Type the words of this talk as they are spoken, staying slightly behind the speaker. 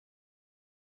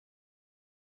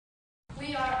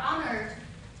we are honored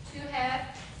to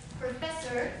have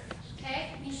Professor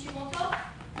Taeg Nishimoto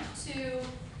to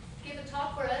give a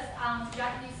talk for us on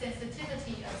Japanese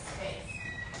sensitivity of space.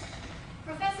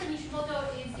 Professor Nishimoto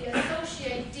is the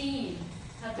Associate Dean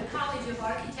of the College of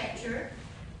Architecture,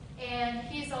 and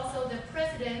he is also the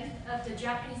President of the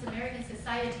Japanese American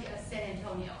Society of San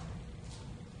Antonio.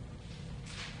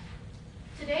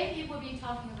 Today he will be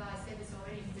talking about, I said this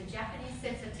already, the Japanese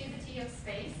sensitivity of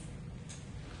space.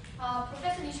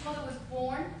 Professor Nishimoto was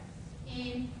born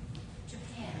in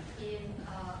Japan, in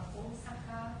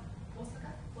Osaka,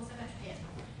 Japan.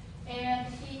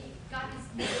 And he got his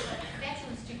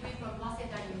bachelor's degree from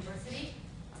Waseda University.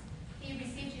 He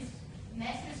received his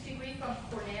master's degree from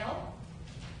Cornell.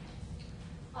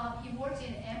 He worked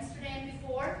in Amsterdam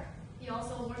before. He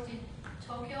also worked in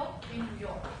Tokyo, in New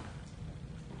York.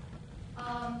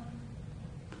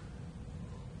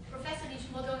 Professor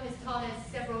Nishimoto has taught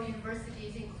at several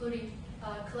universities, including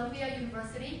Columbia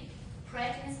University,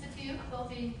 Pratt Institute,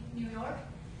 both in New York.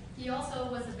 He also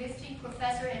was a visiting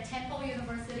professor at Temple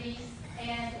University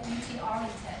and UT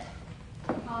Arlington.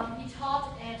 He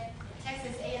taught at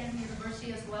Texas A&M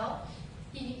University as well.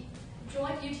 He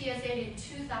joined UTSA in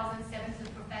 2007 as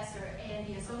a professor and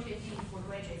the associate dean for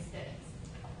graduate studies.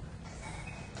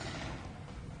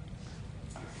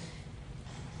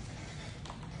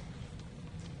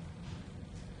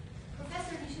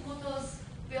 Professor Nishimoto's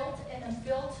built and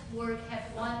unbuilt work have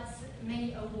won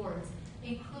many awards,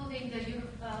 including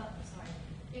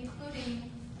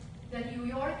the New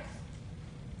York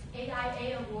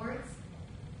AIA Awards,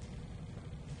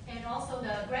 and also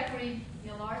the Gregory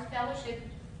Millard Fellowship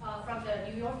from the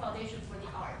New York Foundation for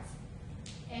the Arts.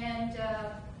 And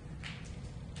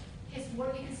his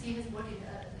work, you can see his work in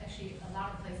actually a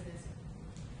lot of places.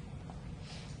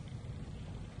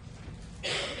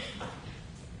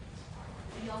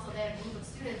 We also led a group of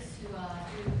students to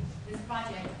do this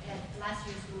project at last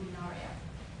year's Luminaria.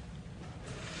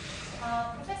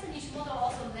 Professor Nishimoto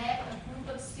also led a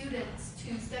group of students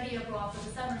to study abroad for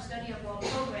the summer study abroad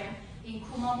program in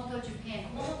Kumamoto, Japan.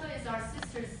 Kumamoto is our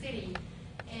sister city,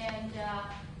 and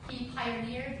he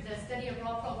pioneered the study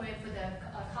abroad program for the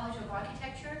College of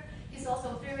Architecture. He's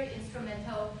also very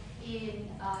instrumental in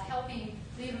helping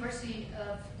the University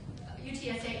of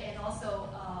UTSA and also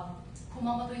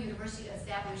Kumamoto University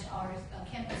establish our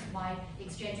campus-wide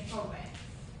exchange program.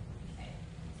 Okay.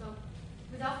 So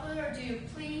without further ado,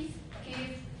 please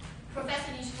give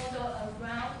Professor Nishimoto a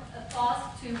round of applause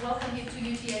to welcome him to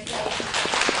UTSA.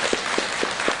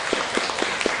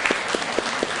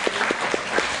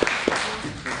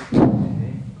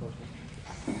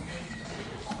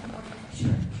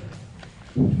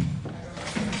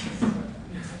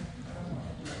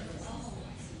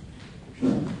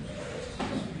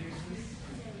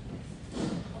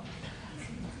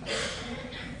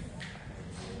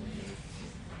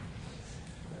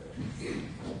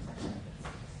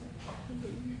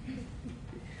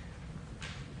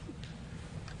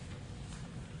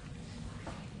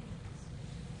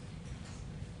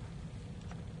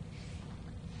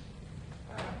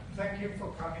 Thank you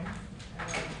for coming.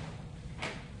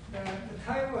 The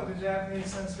title of the Japanese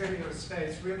sensitivity of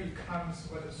space really comes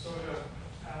with a sort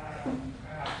of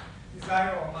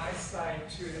desire on my side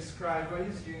to describe what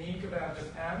is unique about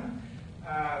Japan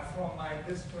from my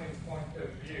discipline point of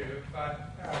view.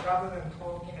 But rather than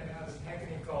talking about the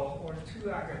technical or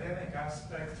too academic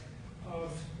aspect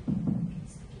of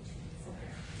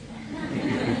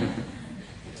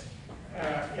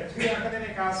two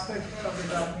academic aspects of the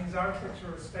Japanese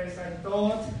architectural space, I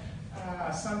thought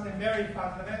something very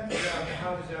fundamental about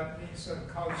how the Japanese sort of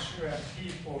culture and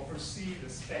people perceive the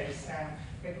space. And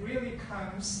it really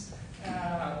comes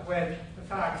with the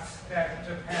fact that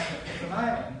Japan is an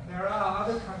island. There are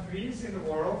other countries in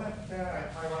the world,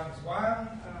 Taiwan is one,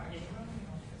 England,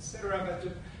 etc.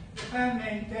 But Japan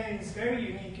maintains very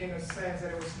unique in the sense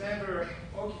that it was never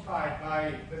occupied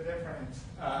by the different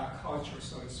cultures,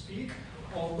 so to speak.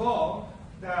 Although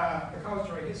the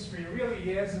cultural history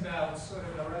really is about sort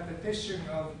of the repetition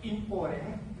of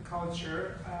importing the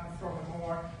culture from the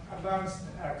more advanced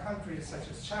countries such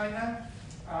as China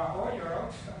or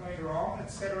Europe later on,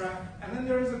 etc. And then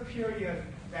there is a period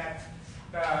that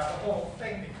the whole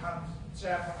thing becomes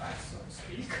Japanized, so to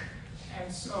speak.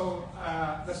 And so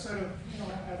the sort of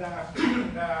the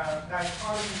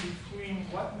dichotomy between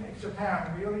what makes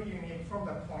Japan really unique from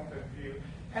that point of view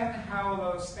and how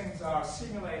those things are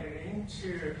simulated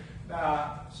into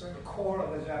the sort of core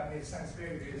of the Japanese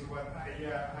sensibility is what I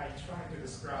try to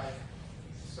describe.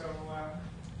 So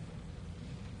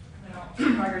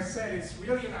like I said, it's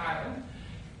really an island.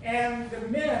 And the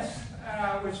myth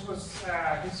which was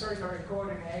historically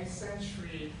recorded in the 8th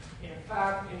century, in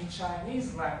fact, in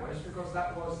Chinese language, because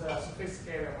that was a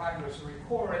sophisticated language to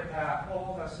record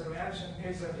all the sort of ancient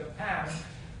history of Japan.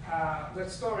 The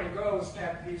story goes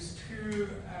that these two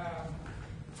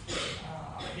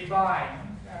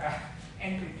divine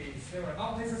entities, they were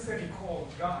not necessarily called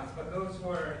gods, but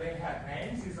they had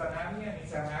names, Izanami and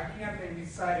Izanagi, and they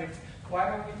decided, why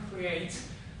don't we create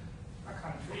a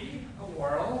country, a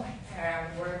world, and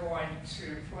we're going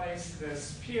to place the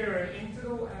spear into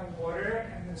the water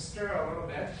and then stir a little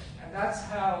bit, and that's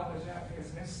how the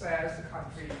Japanese myth says the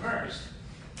country emerged.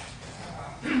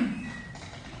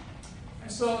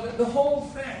 And so the whole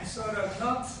thing sort of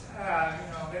not,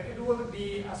 that it will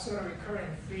be a sort of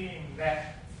recurring theme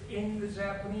that in the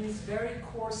Japanese very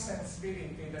core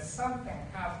sensibility that something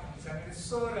happens, and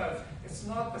it's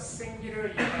not the singular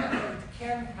event, but it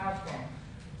can happen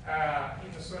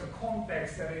in a sort of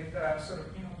context that it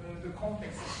the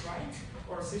context is right,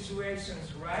 or situation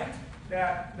is right,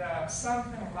 that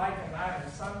something like an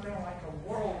island, something like a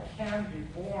world can be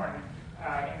born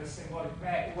in a symbolic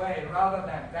way, rather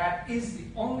than that is the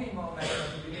only moment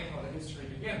at the beginning of the history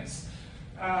begins.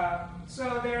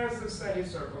 So there's this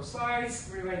historical sites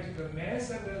related to the myths,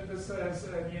 and this is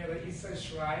near the UTSA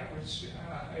shrine, which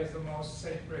is the most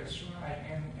sacred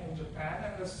shrine in Japan,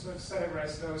 and this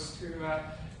celebrates those two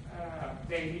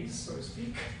deities, so to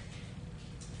speak.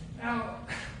 Now,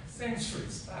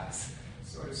 centuries pass,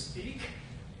 so to speak,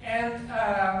 and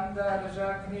the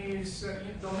Japanese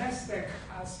domestic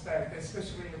aspect,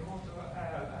 especially in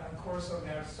the course of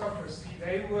their aristocracy,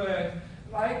 they would,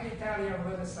 like the Italian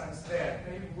Renaissance did,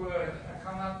 they would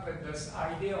come up with this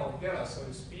ideal villa, so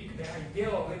to speak, the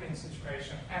ideal living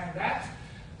situation, and that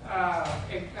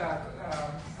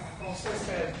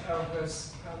consisted of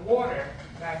this water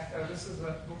that this is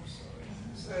a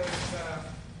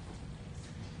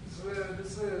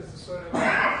this is sort of a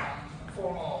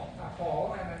formal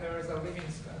hall, and then there is a living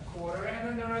quarter, and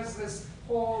then there is this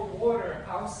whole water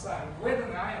outside with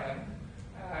an island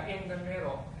in the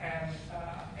middle,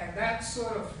 and that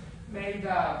sort of made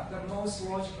the most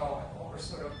logical or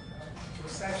sort of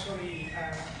processually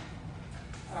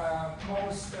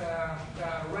most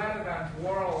relevant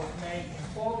world making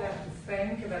for them to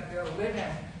think that their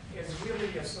living is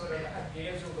really a sort of at the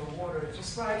edge of the water,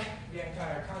 just like the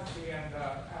entire country and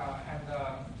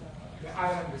the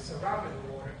island is surrounded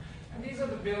with water. And these are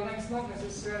the buildings, not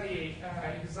necessarily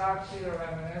exactly a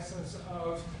reminiscence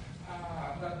of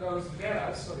those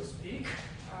villas, so to speak,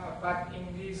 but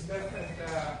in these different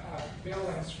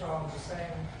buildings from the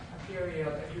same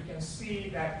period, you can see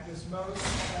that this most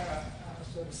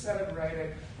sort of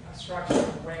celebrated structure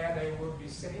where they would be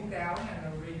sitting down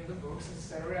and reading the books,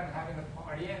 etc., and having a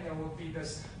party, and there would be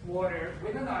this water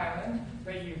with an island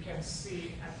that you can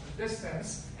see at the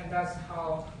distance, and that's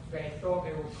how they thought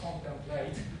they would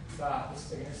contemplate the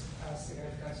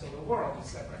significance of the world,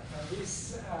 etc. Now,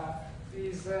 these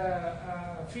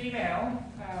female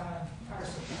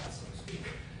aristocrats, so to speak,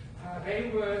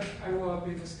 I will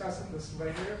be discussing this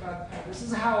later, but this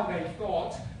is how they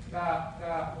thought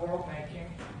the world making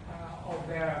of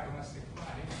their domestic life.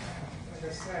 And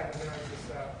like I said, there is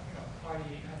this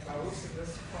party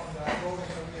this from the golden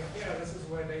era. This is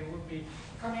where they would be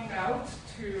coming out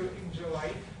to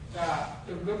enjoy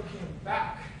the looking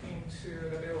back into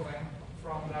the building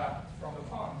from the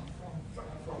pond,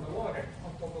 from the water,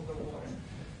 on top of the water.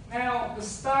 Now, the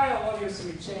style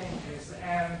obviously changes,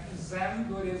 and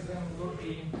Zen Buddhism would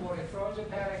be imported from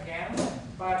Japan again,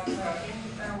 but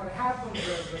what happens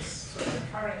is this sort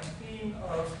of current theme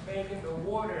of making the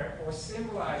water or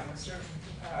symbolizing certain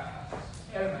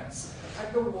elements,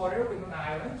 like the water with an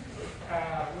island,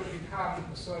 would become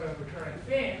the sort of recurring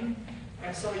theme.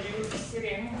 And so you would be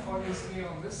sitting obviously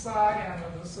on this side,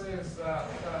 and this is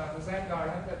the Zen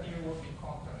garden that you will be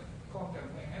contemplating.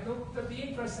 And the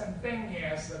interesting thing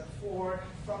is that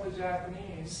from the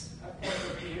Japanese point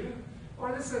of view,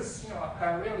 or this is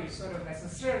really sort of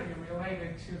necessarily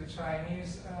related to the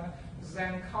Chinese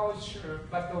Zen culture,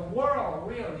 but the world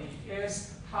really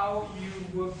is how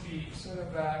you would be sort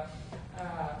of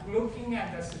looking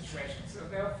at the situation. So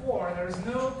therefore, there is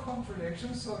no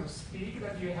contradiction, so to speak,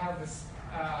 that you have this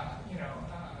a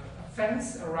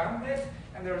fence around it,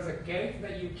 and there is a gate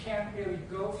that you can't really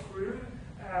go through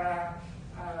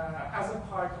as a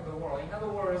part of the world. In other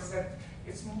words, that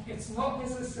it's not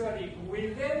necessarily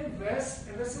within this,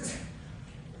 and this is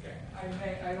okay.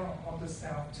 I don't want to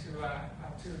sound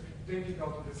too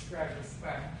difficult to describe this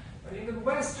thing, but in the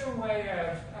Western way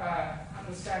of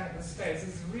understanding the space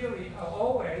is really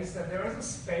always that there is a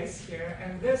space here,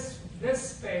 and this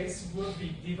space will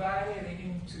be divided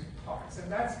into parts,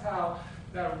 and that's how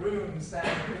the rooms and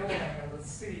the building and the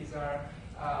cities are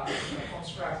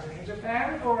constructed. In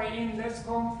Japan, or in this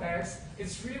context,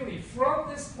 it's really from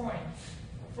this point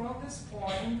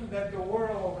that the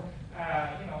world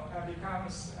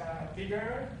becomes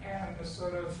bigger, and the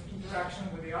sort of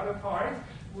interaction with the other part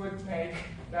would make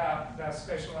the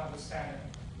spatial understanding.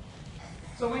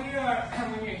 So when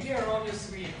you're here,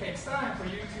 obviously it takes time for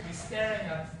you to be staring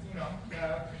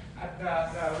at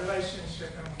the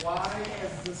relationship and why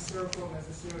is this circle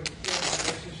necessarily here in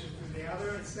relationship to the other,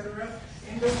 etc.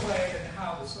 In the way that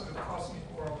how the sort of cosmic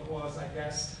world was, I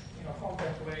guess,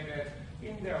 contemplated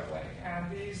in their way.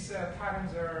 And these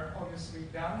patterns are obviously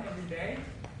done every day.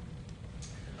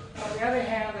 On the other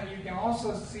hand, you can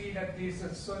also see that these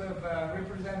are sort of a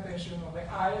representation of the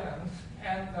island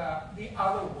and the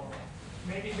other world.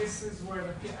 Maybe this is where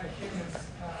the humans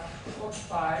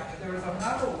occupy. There is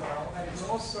another world that is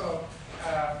also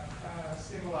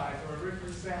symbolized or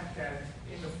represented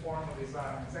in the form of these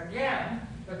islands. Again,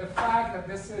 the fact that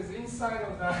this is inside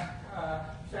of the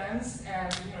fence,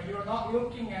 and you're not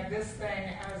looking at this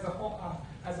thing as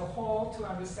a whole to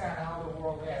understand how the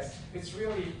world is. It's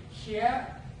really here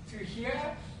to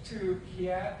here to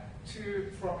here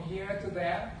to from here to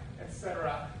there,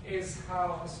 etc. is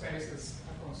how the space is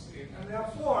conceived. And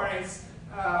therefore, it's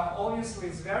obviously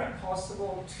it's very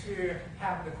possible to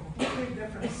have the completely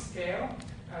different scale,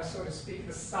 so to speak,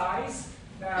 the size.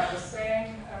 The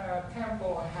same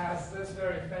temple has this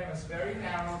very famous, very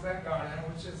narrow Zen garden,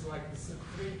 which is like this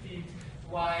 3 feet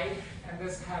wide, and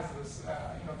this has this,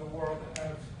 the world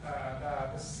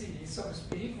of the sea, so to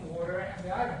speak, water, and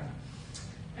the island.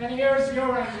 And here's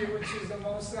Yoranji, which is the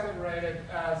most celebrated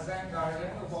Zen garden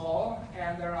of all,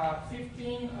 and there are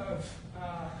 15 of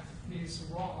these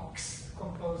rocks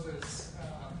composes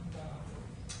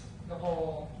the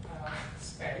whole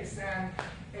space, and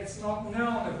it's not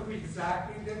known who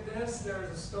exactly did this.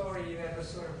 There's a story that the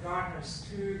sort of gardeners,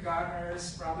 2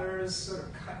 gardeners, brothers, sort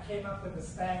of came up with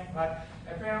this thing, but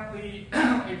apparently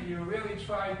if you really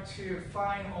try to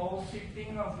find all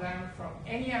 15 of them from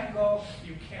any angle,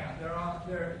 you can't.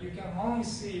 You can only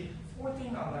see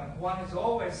 14 of them. One is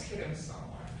always hidden somewhere.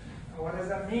 What does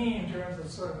that mean in terms of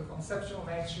sort of the conceptual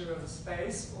nature of the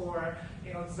space, or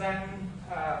Zen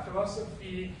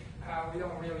philosophy? We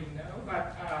don't really know,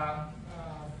 but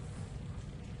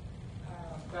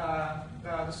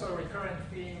the sort of recurrent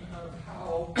theme of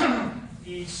how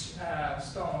each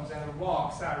stones and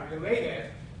rocks are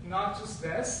related, not just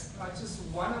this, not just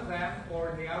one of them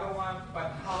or the other one,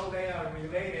 but how they are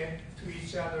related to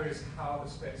each other is how the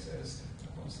space is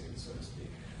conceived, so to speak.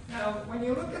 Now, when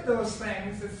you look at those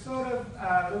things, it sort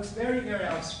of looks very, very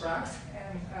abstract,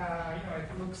 and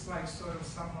it looks like sort of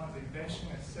someone's invention,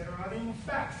 etc. In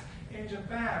fact, in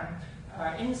Japan,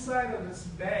 inside of this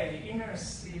bay, inner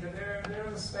sea, there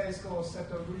is a space called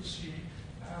Setoguchi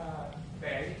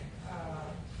Bay,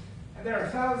 and there are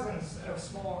thousands of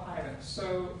small islands.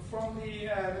 So from the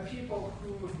people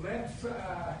who lived,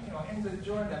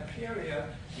 during that period,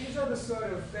 these are the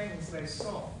sort of things they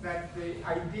saw. That the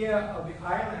idea of the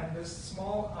island, this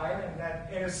small island,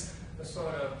 that is the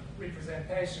sort of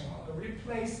representation or the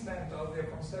replacement of the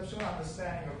conceptual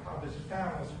understanding of how the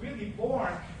Japan was really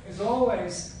born, is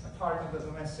always a part of the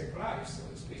domestic life, so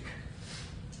to speak.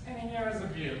 And here is a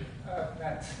view of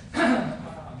that.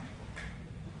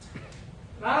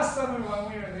 Last summer when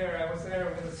we were there, I was there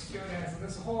with the students.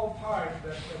 This whole part,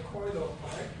 the corridor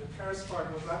part, the terrace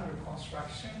part, was under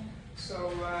construction.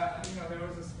 So there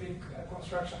was this big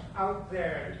construction out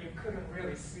there. You couldn't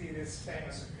really see this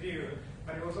famous view,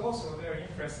 but it was also very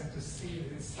interesting to see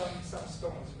some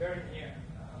stones very near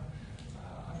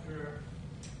under.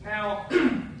 Now,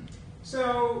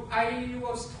 so I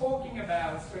was talking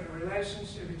about sort of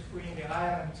relationship between the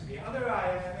island to the other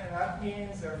island, and that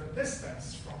means there's a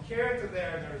distance. From here to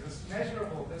there, there's this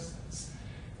measurable distance.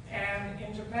 And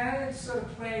in Japan, it sort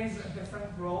of plays a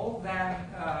different role than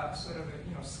sort of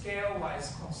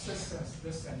scale-wise consistent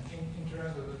distance in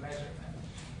terms of the measurement.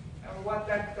 And what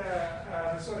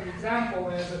that sort of example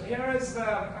is, that here is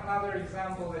another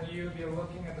example that you'll be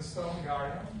looking at the stone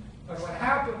garden. But what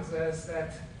happens is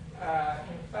that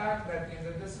in fact,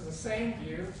 this is the same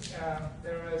view.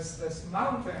 There is this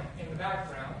mountain in the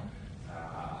background.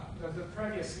 The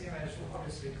previous image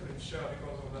obviously couldn't show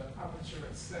because of the aperture,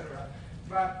 etc.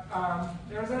 But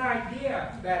there's an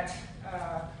idea that,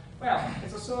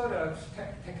 it's a sort of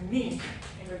technique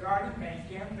in the garden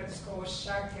making that's called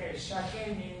shake.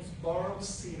 Shake means borrowed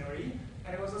scenery,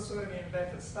 and it was a sort of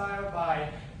invented style by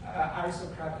an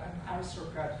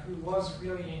aristocrat who was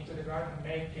really into the garden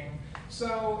making.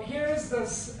 So here is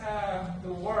this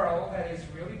the world that is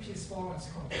really peaceful and it's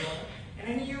controlled, And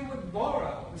then you would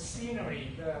borrow the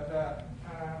scenery, the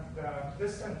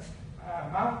distant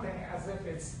mountain, as if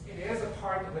it is a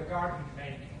part of the garden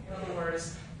painting. In other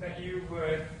words, that you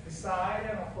would decide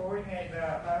and coordinate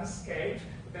the landscape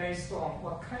based on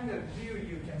what kind of view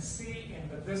you can see in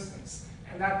the distance.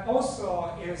 And that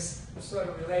also is the sort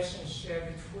of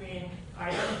relationship between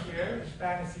island here,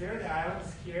 Japan is here, the island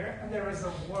is here, and there is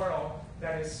a world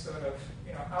that is sort of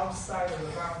outside of the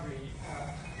boundary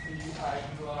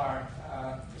you are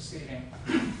perceiving.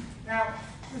 Now,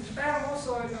 Japan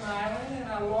also is an island,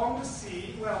 and along the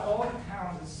sea, well, all the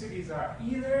towns and cities are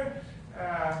either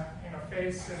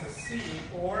facing the sea,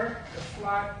 or the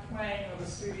flat plain of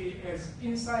the city is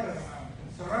inside of the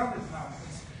mountains, surrounded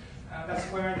mountains. That's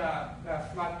where the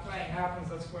flat plain happens.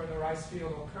 That's where the rice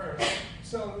field occurs.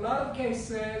 So a lot of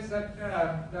cases that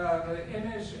the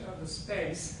image of the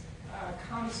space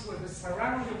comes with the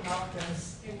surrounding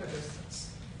mountains in the distance.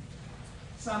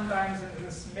 Sometimes in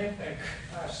this mythic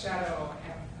shadow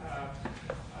and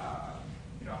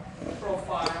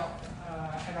profile,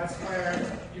 and that's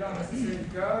where you don't necessarily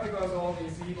go because all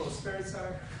these evil spirits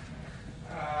are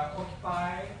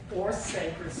occupied, or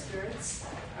sacred spirits.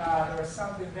 There is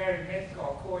something very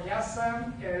mythical.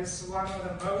 Koyasan is one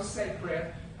of the most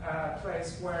sacred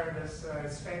place where this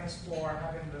is famous for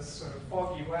having this sort of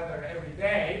foggy weather every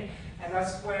day, and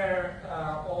that's where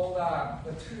all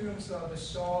the tombs of the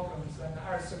shoguns and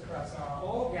aristocrats are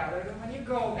all gathered. And when you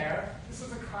go there, this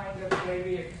is a kind of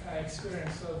daily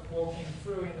experience of walking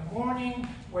through in the morning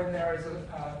when there is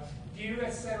a view,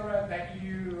 etc., that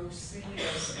you see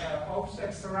as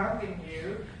objects surrounding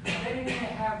you, and then you may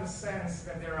have the sense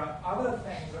that there are other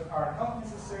things that are not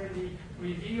necessarily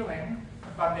revealing,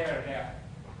 but they're there.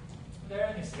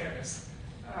 Very mysterious.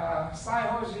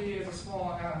 Saihoji is a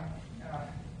small,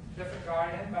 different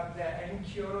garden, but they're in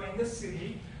Kyoto, in the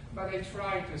city, but they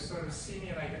try to sort of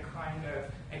simulate the kind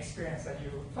of experience that you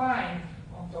will find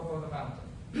on top of the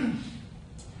mountain.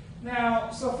 Now,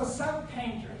 so for some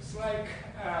painters, like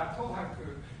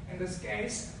Tohaku, in this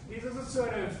case, this is a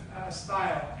sort of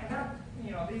style, and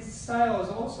that, these styles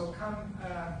also come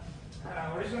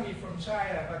originally from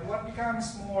China, but what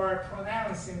becomes more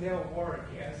pronounced in their work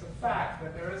is the fact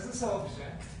that there is this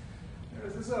object,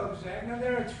 and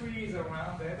there are trees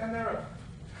around it, and there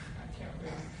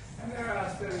are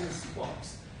various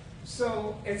spots.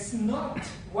 So it's not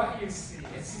what you see,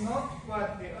 it's not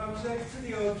what the object to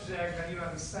the object that you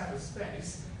understand the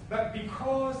space, but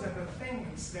because of the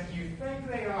things that you think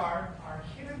they are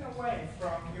hidden away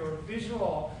from your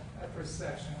visual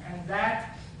perception. And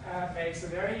that makes a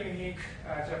very unique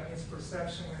Japanese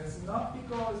perception. It's not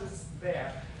because it's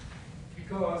there,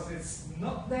 because it's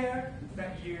not there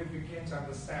that you begin to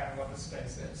understand what the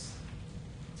space is.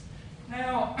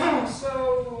 Now,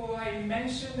 so I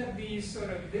mentioned that these sort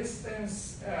of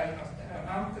distance,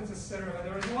 mountains, etc.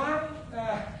 There is one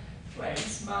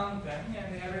place, mountain,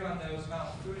 and everyone knows Mount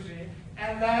Fuji,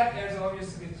 and that is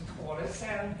obviously the tallest.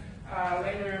 And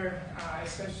later,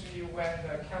 especially when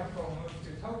the capital moved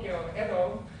to Tokyo,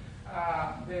 Edo,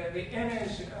 the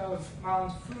image of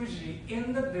Mount Fuji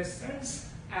in the distance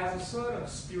as a sort of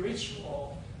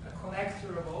spiritual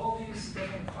connector of all these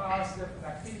different parts, different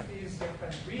activities,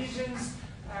 different regions,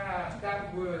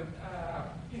 that would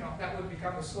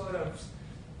become a sort of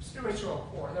spiritual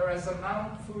core. There is a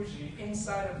Mount Fuji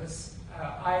inside of this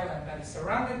island that is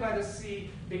surrounded by the sea,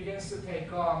 begins to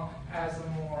take on as a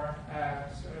more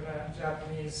sort of a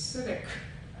Japanese civic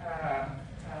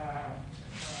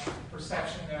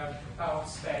perception of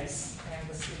space and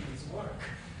the city's work.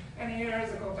 And here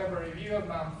is a contemporary view of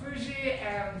Mount Fuji,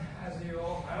 and as you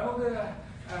all know, the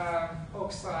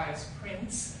oak-sized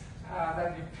prints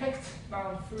that depict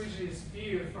Mount Fuji's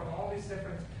view from all these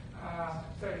different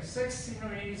 36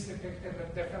 sceneries depicted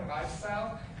with different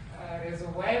lifestyle. There's a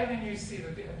wave, and you see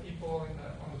the people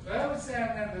on the boats,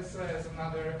 and then this is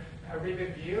another river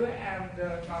view, and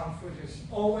Mount Fuji is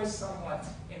always somewhat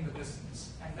in the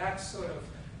distance. And that sort of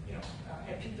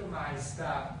epitomized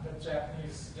the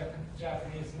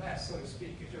Japanese-ness, so to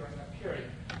speak, during that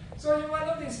period. So in one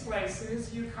of these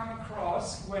places, you come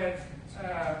across with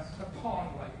a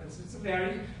pond like this. It's a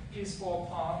very peaceful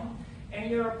pond, and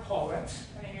you're a poet,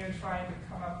 and you're trying to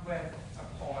come up with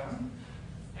a poem,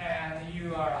 and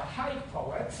you are a haiku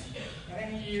poet,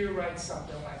 and you write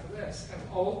something like this: an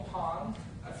old pond,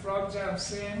 a frog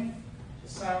jumps in, the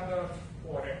sound of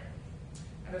water.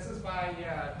 This is by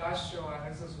Basho, and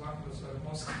this is one of the sort of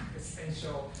most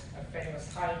essential and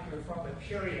famous haiku from the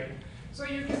period. So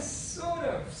you can sort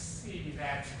of see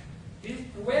that.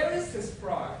 Where is this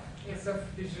frog?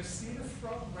 Did you see the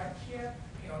frog right here?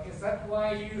 Is that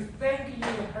why you think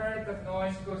you heard the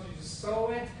noise because you just saw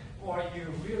it? or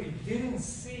you really didn't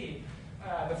see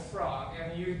the frog,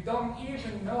 and you don't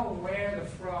even know where the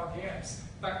frog is,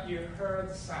 but you heard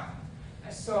the sound.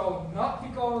 And so not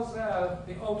because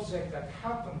the object that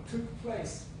happened took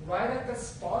place right at the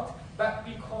spot, but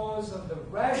because of the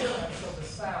resonance of the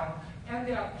sound and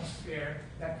the atmosphere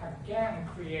that again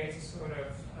creates sort of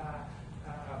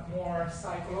more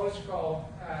psychological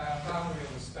boundary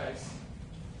of the space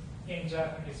in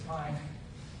Japanese mind.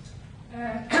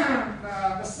 And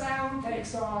the sound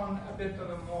takes on a bit of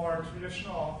a more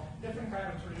traditional, different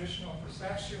kind of traditional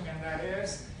perception, and that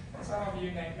is, some of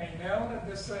you may know that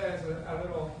this is a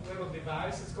little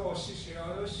device. It's called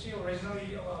shishiodoshi.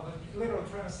 Originally, the literal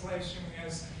translation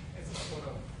is it's a sort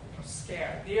of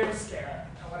scare, deer scare.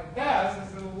 And what it does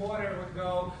is the water would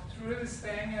go through this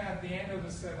thing, and at the end of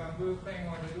this bamboo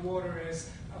thing, when the water is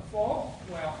full,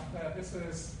 well, this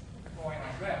is going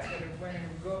like that. So when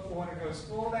the water goes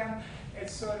full, then it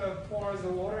sort of pours the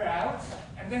water out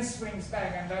and then swings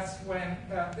back, and that's when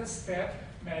this step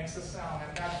makes a sound,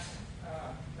 and that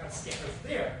scares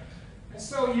deer. And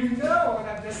so you know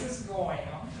that this is going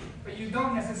on, but you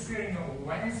don't necessarily know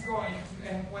when it's going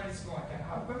to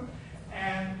happen.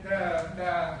 And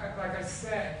like I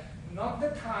said, not the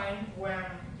time when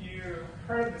you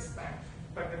heard this thing,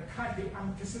 but the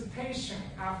anticipation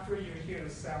after you hear the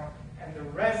sound and the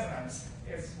resonance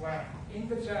is when, in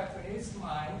the Japanese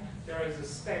mind, there is a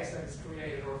space that is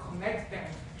created, or connecting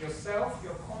yourself,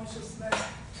 your consciousness,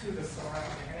 to the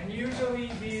surrounding. And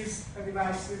usually these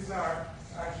devices are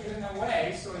hidden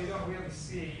away, so you don't really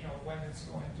see, when it's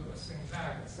going to swing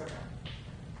back, etc.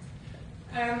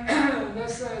 And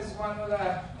this is one of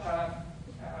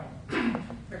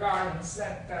the gardens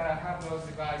that have those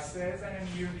devices, and then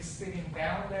you'll be sitting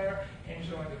down there,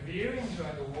 enjoying the view,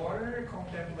 enjoying the water,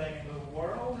 contemplating the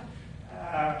world,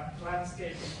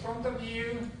 landscape in front of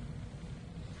you,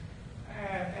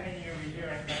 and then you'll be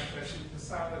hearing the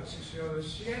sound of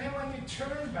shishiodoshi. And then when you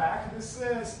turn back, this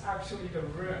is actually the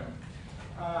room.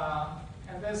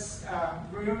 And this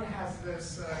room has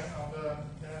this, the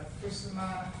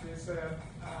fusuma, these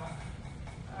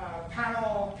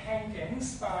panel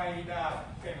paintings by the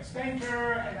famous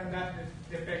painter, and then that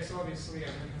depicts, obviously, as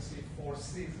you can see, 4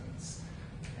 seasons.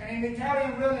 And in the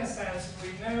Italian Renaissance, we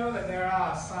know that there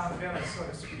are some villas, so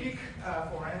to speak.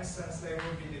 For instance, they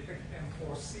will be depicted in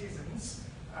 4 seasons,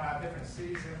 different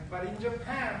seasons. But in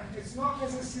Japan, it's not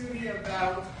necessarily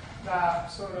about the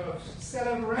sort of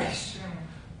celebration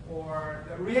or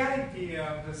the reality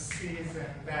of the season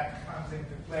that comes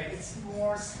into play. It's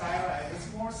more stylized,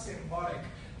 it's more symbolic.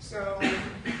 So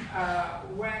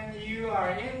when you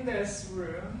are in this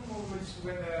room, which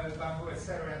with the bamboo,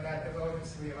 etc., and that is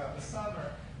obviously about the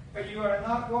summer, but you are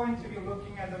not going to be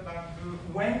looking at the bamboo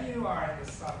when you are in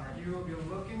the summer. You will be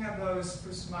looking at those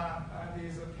fusuma,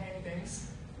 these paintings,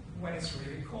 when it's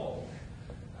really cold,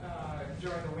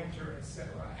 during the winter, etc.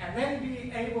 And then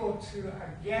be able to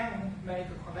again make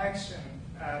a connection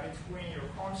between your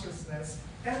consciousness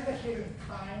and the hidden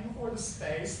time or the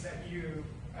space that you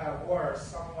were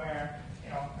somewhere,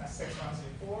 6 months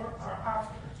before or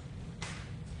after.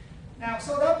 Now,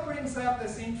 so that brings up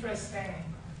this interesting,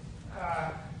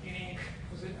 unique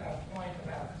point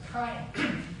about time.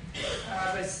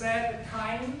 As I said, the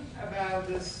time about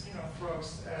this,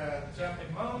 frog's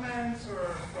jumping moments,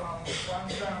 or from one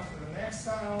sound to the next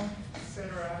sound,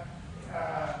 etc.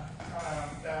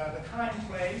 The time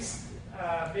plays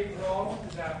a big role in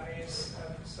the Japanese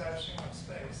perception of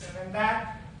space, and then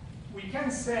that we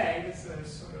can say this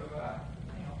is sort of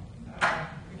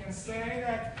we can say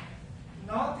that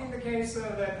not in the case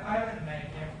of that island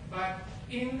making, but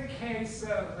in the case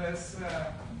of this,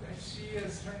 she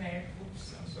is her name.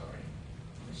 Oops, I'm sorry.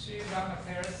 She is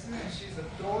Amaterasu, and she's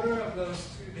the daughter of those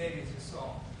 2 babies you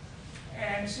saw.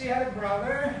 And she had a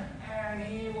brother, and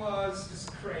he was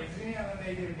just crazy, and then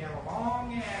they didn't get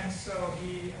along, and so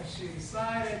she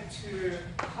decided to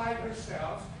hide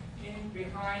herself in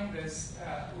behind this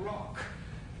rock.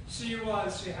 She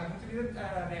happened to be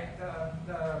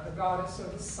the goddess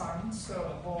of the sun, so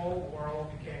the whole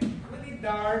world became really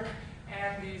dark,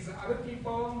 and these other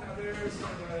people, others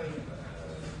of the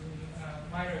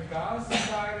minor gods,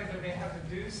 decided that they had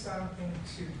to do something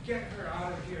to get her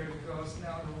out of here, because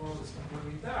now the world is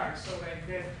completely dark. So they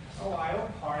did a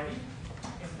wild party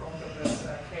in front of this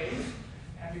cave,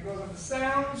 and because of the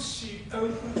sound, she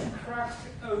cracked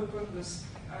open this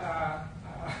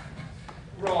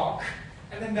rock,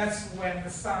 and then that's when the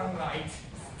sunlight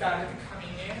started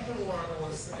coming in. The world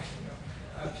was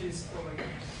peaceful again.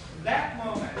 That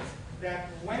moment, that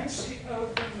when she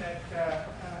opened that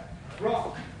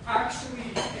rock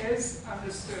actually is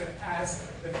understood as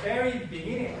the very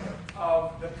beginning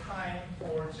of the time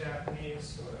for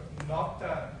Japanese, sort of not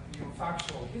the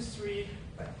factual history,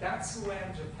 but that's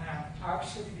when Japan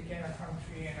actually became a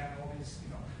country and then all this,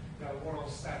 the world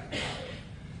started happening.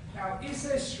 Now,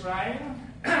 Ise Shrine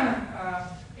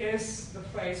is the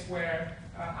place where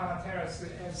Amaterasu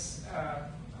is,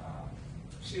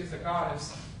 she is the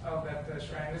goddess of that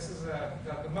shrine. This is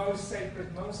the most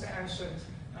sacred, most ancient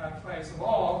place of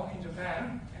all in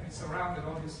Japan, and it's surrounded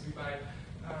obviously by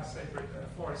sacred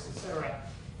forests, etc.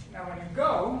 Now, when you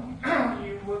go,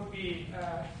 you would be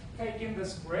taking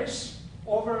this bridge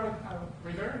over a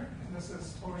river, and this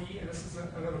is Tori, and this is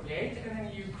a little gate, and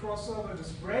then you cross over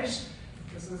this bridge.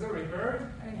 This is a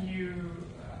river, and you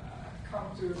come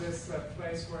to this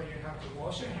place where you have to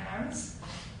wash your hands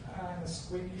and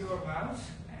squeeze your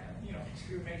mouth, and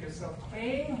to make yourself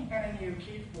clean. And then you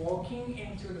keep walking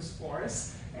into this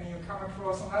forest, and you come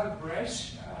across another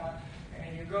bridge, and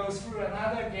then you go through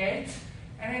another gate,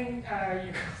 and then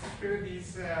you go through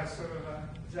these sort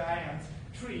of giant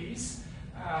trees.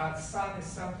 The sun is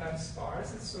sometimes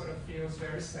sparse, it sort of feels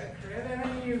very sacred, and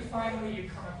then you finally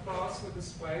come across with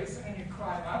this place, and you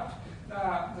climb up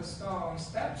the stone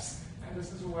steps, and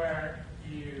this is where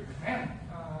you come in.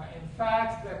 In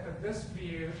fact, this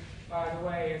view, by the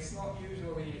way, it's not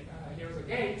usually, here's a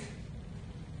gate,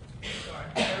 sorry,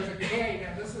 there's a gate,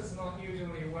 and this is not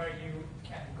usually where you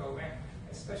can go in,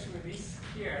 especially this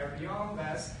here, beyond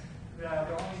this, the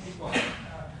only people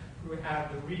who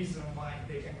have the reason why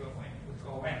they can go in.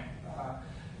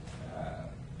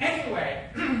 Anyway,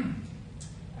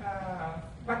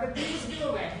 but these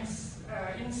buildings,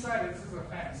 inside this is a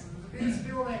fence, these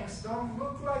buildings don't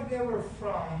look like they were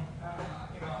from,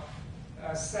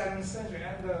 7th century,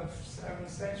 end of 7th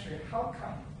century. How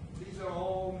come? These are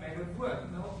all made of wood,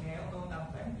 no nail, no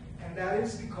nothing. And that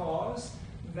is because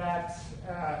that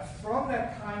from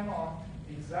that time on,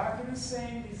 exactly the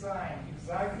same design,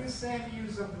 exactly the same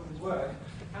use of the wood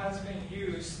has been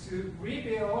used to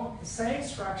rebuild the same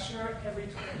structure every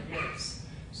 20 years.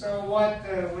 So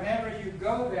whenever you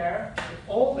go there,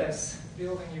 the oldest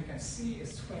building you can see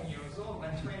is 20 years old,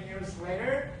 and 20 years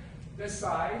later, this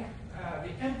side,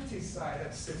 the empty side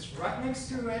that sits right next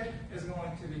to it, is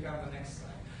going to become the next side.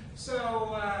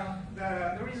 So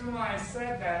the reason why I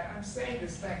said that, I'm saying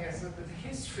this thing is that the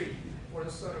history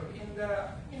was sort of in the,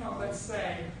 let's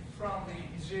say, from the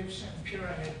Egyptian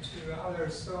pyramid to other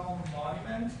stone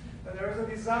monument, but there was a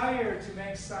desire to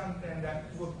make something that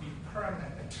would be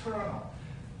permanent, eternal.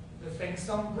 The things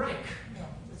don't break,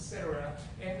 etc.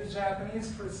 In the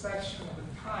Japanese perception of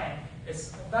the time,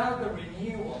 it's about the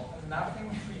renewal, and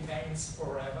nothing remains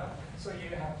forever. So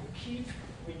you have to keep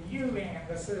renewing, and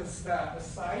this is the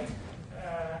site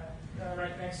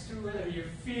right next to it. You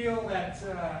feel that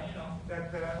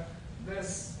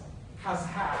this has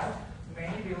had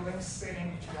many buildings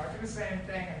sitting exactly the same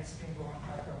thing, and it's been going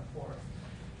back and forth.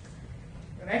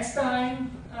 The next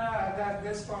time that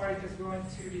this part is going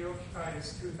to be occupied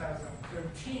is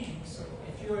 2013. So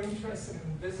if you're interested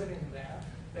in visiting there,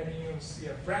 then you'll see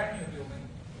a brand new building.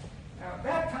 Now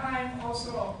that time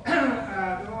also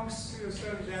belongs to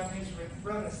sort of Japanese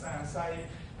Renaissance. I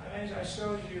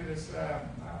showed you this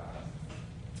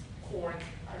court.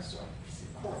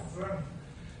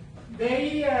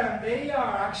 They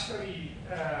are actually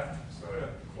sort of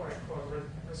quote-unquote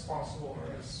responsible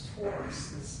as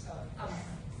towards this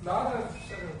a lot of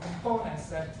sort of components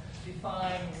that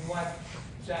define what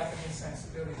Japanese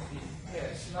sensibility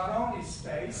is. Not only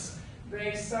space,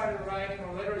 they started writing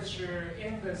literature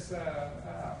in this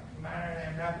manner,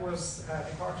 and that was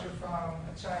departure from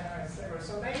China, etc.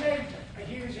 So they made a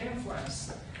huge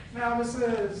influence. Now this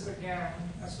is, again,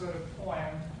 a sort of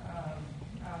poem.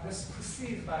 This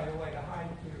precedes, by the way, the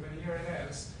haiku, but here it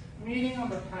is. Meeting on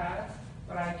the path,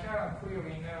 but I cannot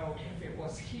clearly know if it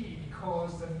was he,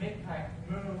 because the midnight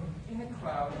moon in the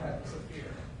cloud had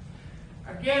disappeared.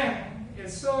 Again,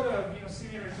 it's sort of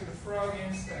similar to the frog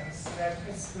instance, that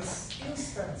it's this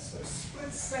instance, a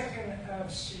split second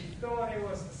of she thought it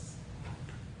was this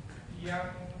young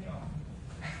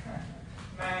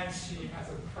man she has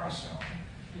a crush on.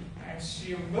 And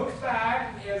she looked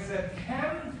back, is it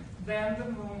him? Then the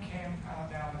moon came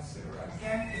down, etc.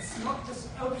 Again, it's not just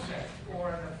an object or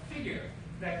a figure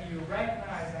that you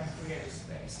recognize and create a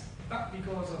space, but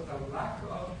because of the lack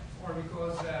of, or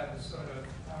because of the sort of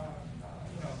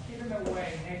hidden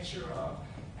away nature of,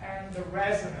 and the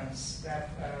resonance that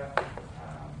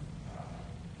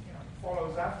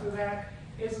follows after that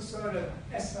is a sort of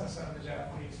essence of the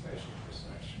Japanese spatial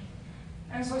perception.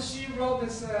 And so she wrote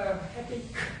this epic,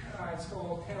 it's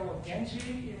called Tale of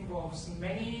Genji. It involves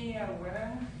many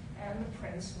women, and the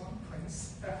prince, one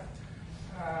prince.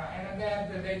 And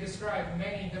then they describe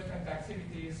many different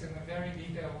activities in a very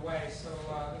detailed way. So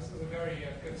this is a very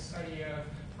good study of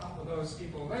how those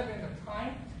people live in the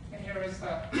time. And here is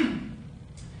the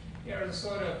here is a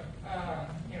sort of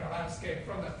landscape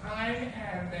from the time,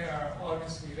 and they are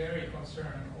obviously very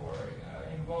concerned or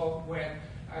involved with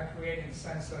creating a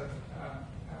sense of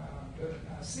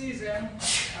the season.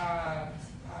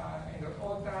 In the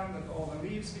autumn, that all the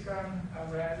leaves become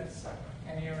red, etc.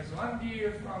 And here is one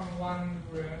view from one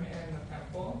room in the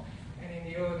temple, and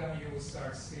in the autumn you will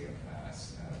start feeling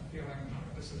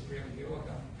this is really the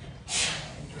autumn.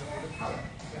 Enjoy the color.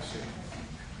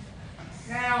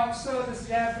 Now, so this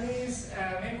Japanese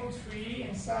maple tree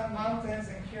in some mountains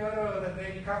in Kyoto, that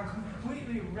they become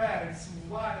completely red. It's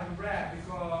wild red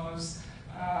because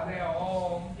they are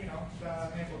all,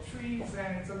 the maple trees,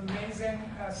 and it's amazing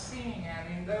seeing.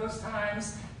 And in those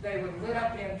times, they would lit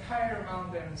up the entire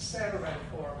mountain celebrate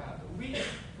for about a week,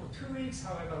 for 2 weeks,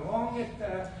 however long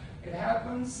it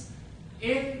happens.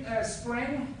 In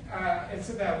spring, it's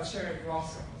about cherry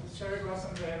blossoms. The cherry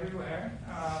blossoms are everywhere.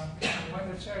 And when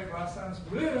the cherry blossoms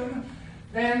bloom,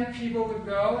 then people would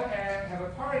go and have a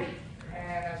party.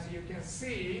 And as you can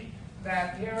see,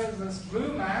 that here is this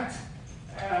blue mat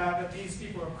that these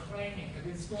people are claiming that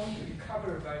it's going to be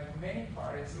covered by many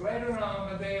parties. Later on,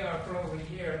 but they are probably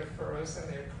here at first,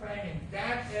 and they're claiming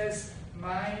that is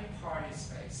my party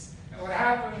space. And what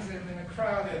happens in a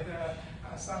crowded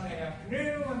Sunday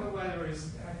afternoon when the weather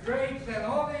is great, then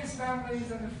all these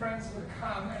families and the friends would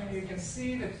come, and you can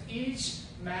see that each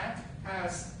mat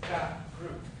has that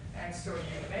group. And so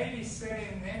you may be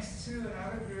sitting next to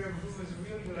another group who is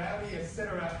really rowdy,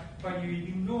 etc., but you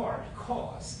ignore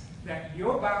because that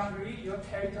your boundary, your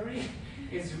territory,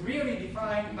 is really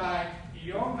defined by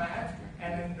your mat,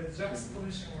 and then the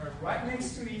juxtaposition where right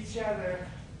next to each other,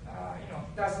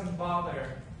 doesn't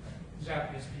bother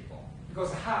Japanese people.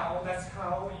 Because that's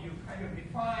how you kind of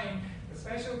define the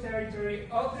spatial territory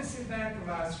of this event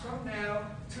lasts from now,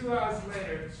 2 hours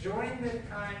later. During that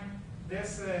time,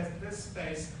 this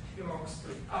space belongs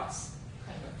to us,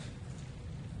 kind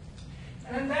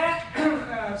of. And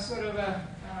that sort of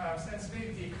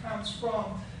sensibility comes from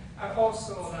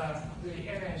also the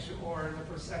image or the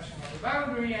perception of the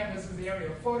boundary, and this is the area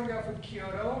of photograph of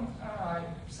Kyoto.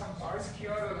 Some parts,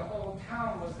 Kyoto, the whole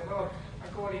town was developed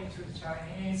according to the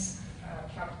Chinese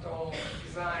capital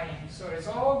design. So it's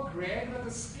all grid, but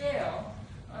the scale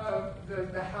of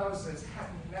the houses have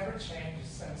never changed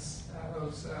since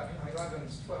those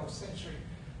 11th, 12th century.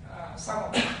 Some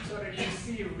of them, so that you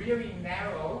see really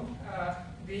narrow,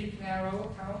 deep,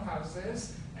 narrow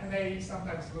townhouses, and they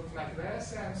sometimes look like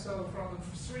this. And so from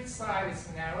the street side, it's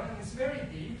narrow, and it's very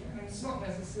deep, and it's not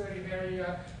necessarily very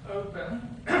open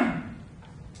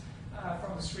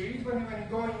from the street. When you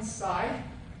go inside,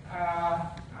 a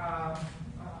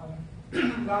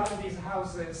lot of these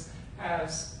houses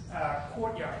has a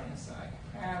courtyard inside,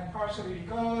 and partially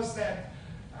because that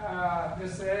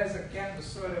this is again the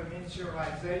sort of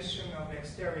miniaturization of the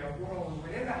exterior world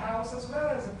within the house, as well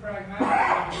as a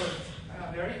pragmatic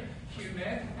very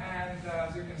humid, and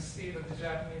as you can see that the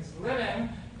Japanese living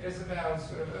is about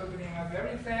sort of opening up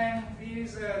everything.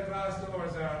 These glass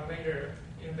doors are a later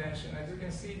invention. As you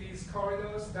can see, these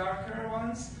corridors, darker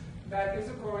ones, that is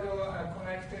a corridor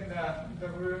connecting the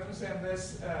rooms, and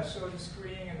this shows the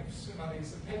screen, and some of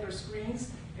these paper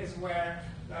screens is where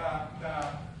the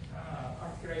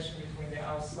articulation between the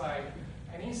outside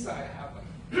and inside happen.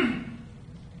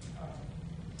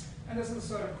 And this is a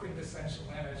sort of quintessential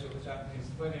image of the Japanese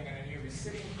living, and you'll be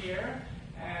sitting here,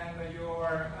 and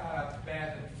your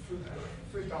bed and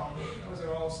futon, those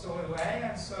are all stored away,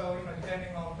 and so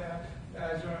depending on the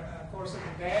course of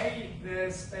the day,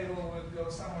 this table would go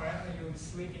somewhere, and you would be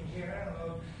sleeping here,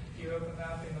 and you open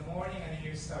up in the morning, and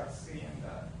you start seeing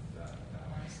the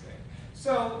landscape.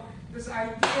 So this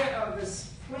idea of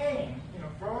this plane,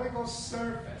 vertical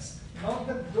surface, not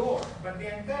the door, but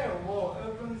the entire wall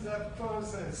opens up,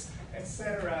 closes,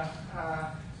 etc.,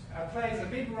 plays a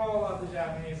big role of the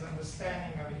Japanese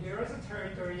understanding of here as a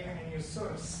territory, and then you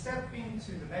sort of step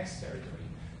into the next territory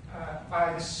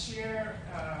by the sheer,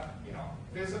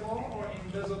 visible or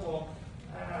invisible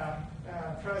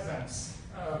presence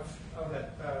of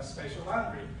that spatial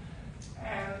boundary.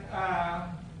 And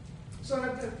so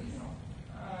that,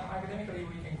 academically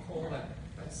we can call it,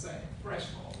 let's say,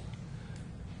 threshold.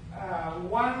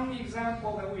 One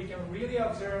example that we can really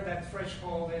observe that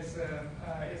threshold is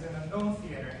in a known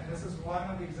theater, and this is one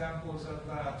of the examples of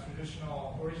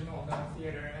original known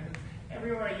theater. And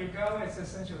everywhere you go, it's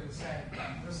essentially the same.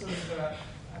 This is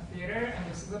theater,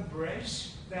 and this is a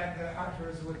bridge that the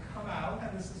actors would come out,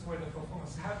 and this is where the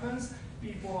performance happens.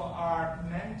 People are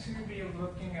meant to be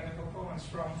looking at the performance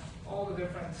from all the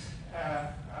different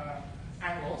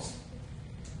angles,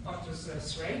 not just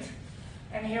straight.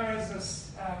 And here is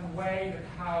this way that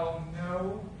how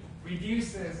No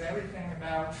reduces everything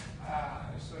about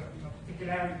sort of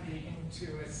particularity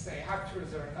into, let's say,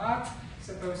 actors are not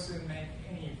supposed to make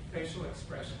any facial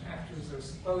expression. Actors are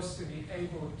supposed to be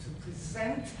able to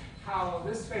present how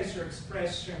this facial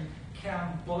expression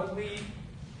can bodily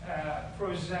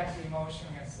project emotion,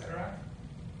 etc.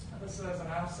 This is an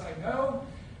outside No.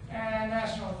 And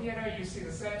National Theater, you see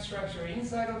the same structure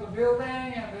inside of the building,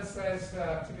 and this is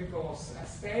the typical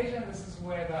stage, and this is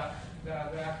where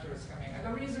the actor is coming. And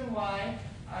the reason why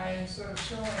I'm sort of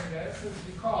showing this is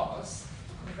because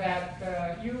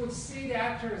that you would see the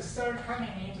actors start coming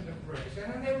into the bridge,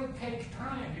 and then they would take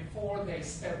time before they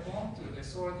step onto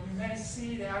this, or you may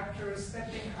see the actors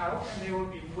stepping out, and they will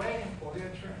be waiting for their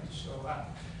turn to show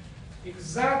up.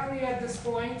 Exactly at this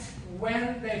point,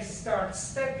 when they start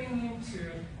stepping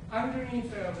into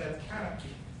underneath of that canopy,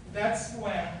 that's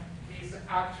when these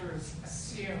actors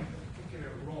assume a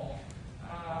particular role.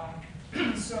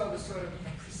 So the sort of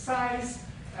precise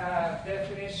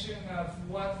definition of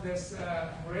what this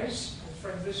bridge, the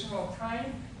transitional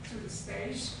time to the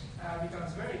stage,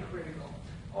 becomes very critical.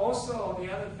 Also,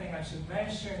 the other thing I should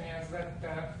mention is that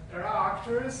there are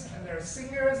actors, and there are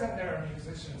singers, and there are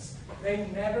musicians. They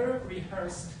never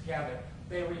rehearse together.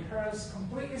 They rehearse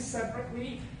completely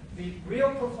separately. The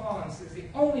real performance is the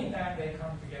only time they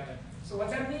come together. So what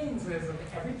that means is that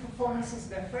every performance is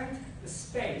different. The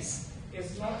space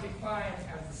is not defined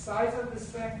as the size of the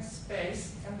same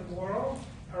space in the world.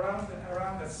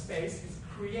 Around the space is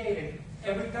created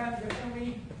every time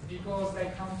differently because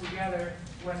they come together.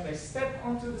 When they step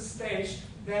onto the stage,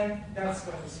 then that's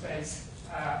when the space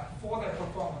for their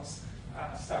performance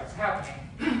starts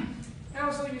happening. And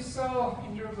also you saw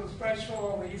in terms of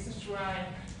spatial, the East Shrine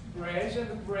bridge, and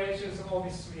the bridge is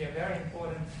obviously a very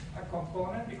important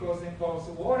component because it involves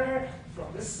the water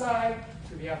from this side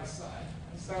to the other side.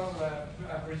 And so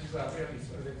the bridges are really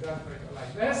sort of exaggerated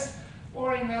like this.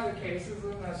 Or in other cases,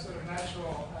 in a sort of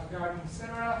natural garden,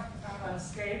 etc.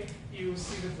 landscape, you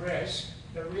see the bridge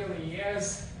that really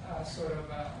is sort of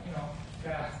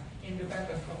the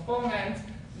independent component.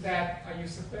 That are you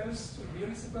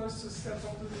really supposed to step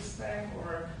onto this thing,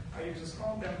 or are you just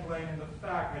contemplating the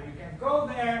fact that you can go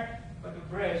there, but the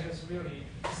bridge is really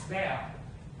there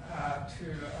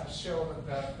to show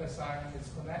that this island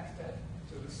is connected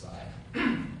to the side.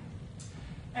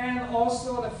 And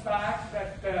also the fact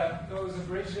that those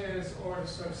bridges, or the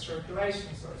sort of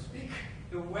circulation, so to speak,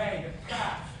 the way, the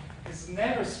path is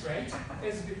never straight,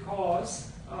 is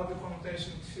because of the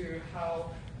connotation to how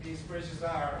these bridges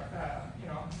are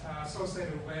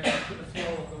associated with the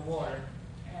flow of the water.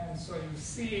 And so you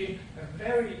see a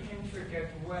very intricate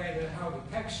way that how the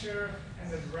texture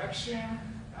and the direction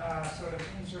sort of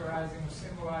interiorizing or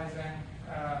symbolizing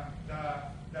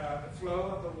the flow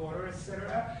of the water,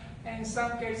 etc. And in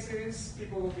some cases,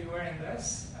 people will be wearing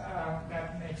this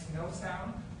that makes no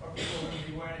sound, or people will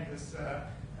be wearing this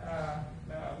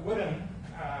wooden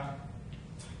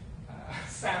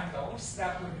sandals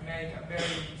that would make a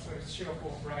very sort of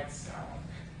cheerful, bright sound,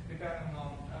 depending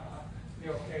on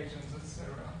the occasions,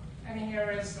 etc. And here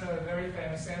is a very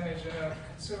famous image of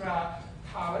Katsura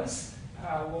Palace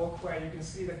walkway. You can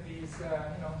see that these,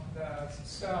 the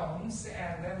stones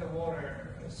and then the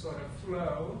water sort of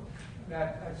flow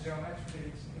that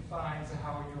geometrically defines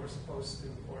how you are supposed to,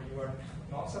 or you are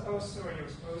not supposed to, or you're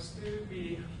supposed to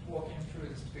be walking through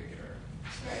this particular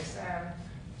space. And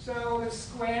so the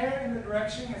square in the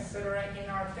direction, etc., in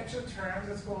architecture terms,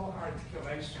 is called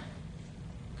articulation.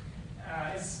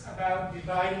 It's about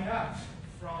dividing up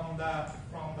from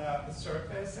the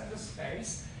surface and the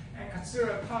space. And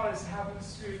Katsura Palace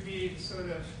happens to be sort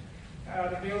of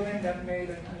the building that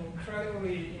made an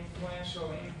incredibly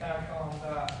influential impact on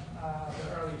the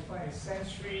early 20th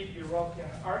century European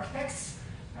architects.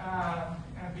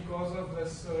 And because of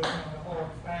this, the whole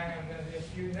thing, and if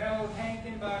you know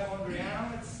painting by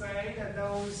Mondrian, let's say that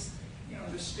those,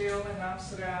 the Stil in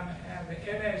Amsterdam and the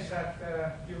image that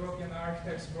the European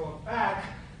architects brought back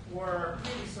were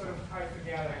really sort of tied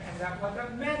together. And what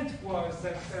that meant was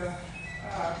that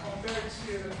compared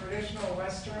to the traditional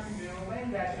Western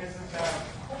building that is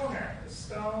a corner, the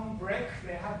stone brick,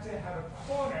 they had to have a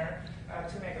corner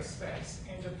to make a space.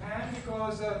 In Japan,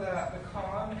 because of the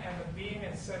column and the beam,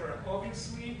 etc.,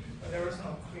 obviously there is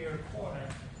no clear corner.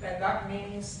 And that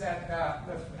means that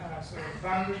the sort of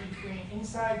boundary between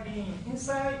inside being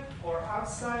inside or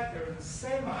outside, there is a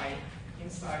semi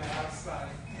inside and outside,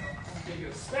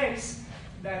 contiguous space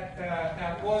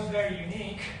that was very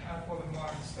unique for the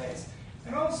modern space.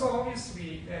 And also,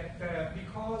 obviously, that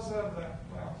because of the,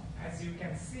 well, as you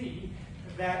can see,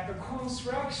 that the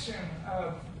construction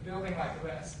of a building like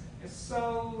this is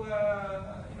so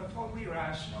totally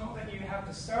rational that you have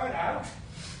to start out.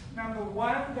 Number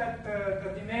one, that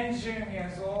the dimension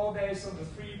is all based on the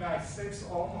 3 by 6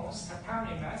 almost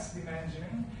tatami mass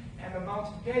dimension, and the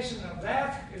multiplication of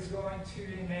that is going to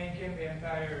be making the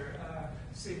entire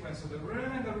sequence of the room,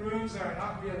 and the rooms are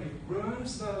not really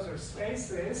rooms, those are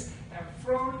spaces, and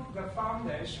from the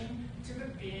foundation to the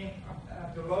beam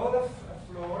below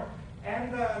the floor,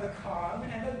 and the column,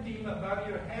 and the beam above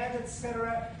your head,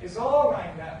 etc., is all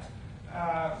lined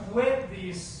up with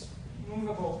these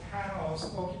movable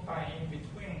panels occupying in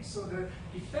between. So the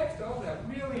effect of that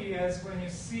really is when you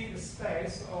see the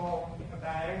space all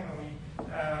diagonally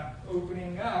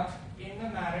opening up in a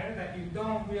manner that you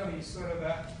don't really sort of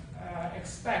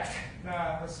expect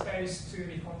the space to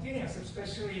be continuous,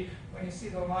 especially when you see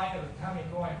the line of the tummy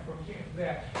going from here to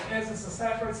there. Is this a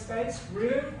separate space,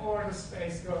 room, or the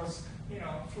space goes,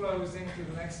 flows into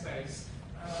the next space?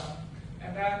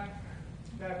 And that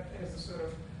is a sort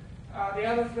of the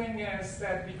other thing is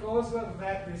that because of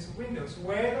that, these windows,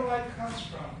 where the light comes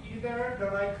from, either the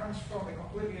light comes from a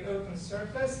completely open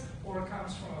surface or it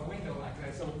comes from a window like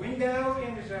this. A window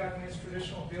in the Japanese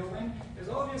traditional building is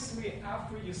obviously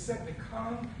after you set the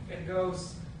cone, it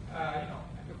goes at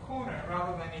the corner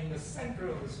rather than in the center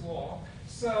of this wall.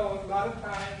 So a lot of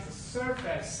times the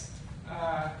surface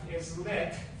is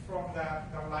lit from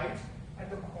the light at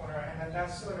the corner, and then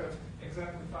that sort of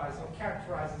exemplifies or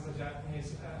characterizes the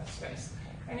Japanese space.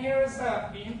 And here is the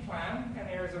beam plan, and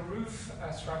here is a roof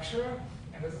structure,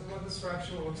 and this is what the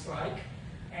structure looks like.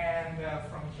 And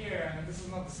from here, and this is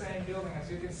not the same building, as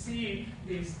you can see,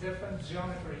 these different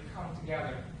geometry come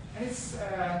together. And it's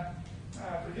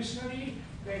traditionally,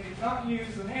 they did not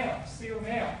use the nail, steel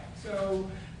nail. So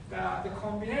the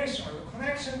combination or the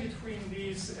connection between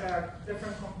these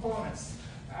different components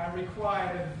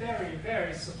required a very,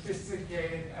 very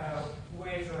sophisticated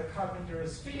ways that the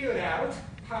carpenters figured out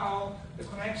how the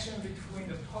connection between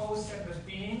the post and the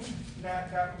beam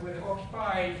that would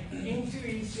occupy into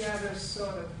each other, so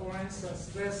that, for instance,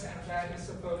 this and that is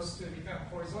supposed to become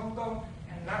horizontal,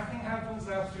 and nothing happens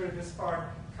after this part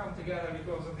come together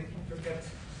because of the intricate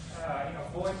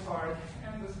void part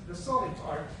and the solid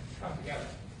part come together.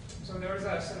 So there is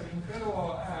a sort of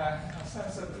incredible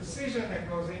sense of precision that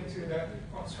goes into the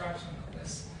construction of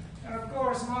this. And of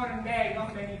course, modern day,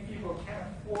 not many people can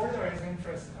afford or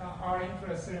are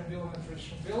interested in building a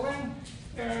traditional building.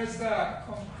 There is the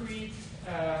concrete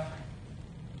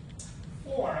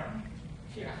form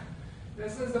here.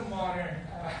 This is the modern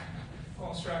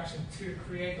construction to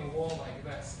create a wall like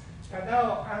this.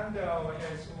 Tadao Ando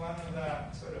is one of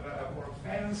the sort of world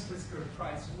famous Pritzker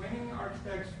Prize-winning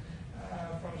architects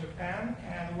from Japan,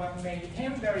 and what made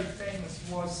him very famous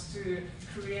was to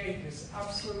create this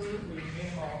absolutely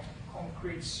minimal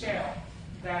concrete shell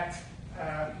that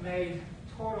made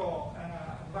total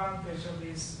advantage of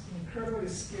these incredibly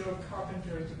skilled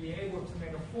carpenters to be able to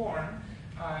make a form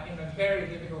in a very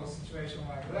difficult situation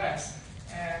like this.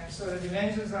 And so the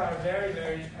dimensions are very,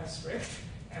 very strict,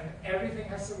 and everything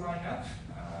has to line up,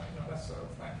 that sort of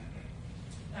thing.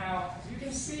 Now, as you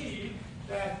can see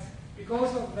that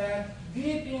because of that,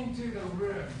 deep into the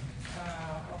room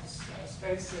of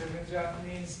spaces in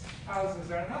Japanese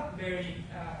houses are not very,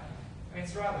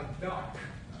 it's rather dark.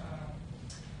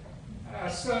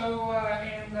 So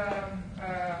in the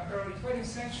early 20th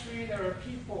century, there were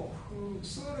people who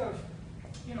sort of,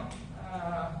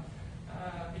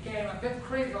 became a bit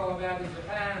critical about the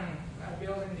Japan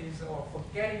building these, or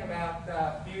forgetting about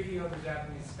the beauty of the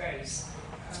Japanese space.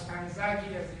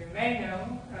 Tanizaki, as you may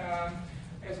know,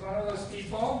 is one of those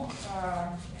people,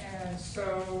 and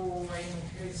so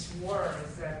in his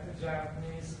words, that the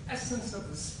Japanese essence of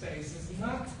the space is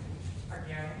not,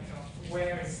 again,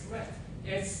 where it's lit.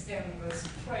 It's in this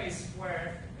place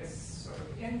where it's sort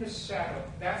of in the shadow.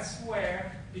 That's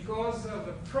where, because of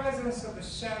the presence of the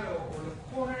shadow or the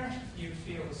corner, you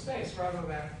feel the space rather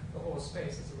than the whole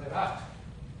space is lit up.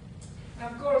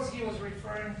 And of course, he was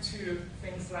referring to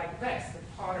things like this, the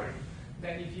pottery,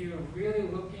 that if you really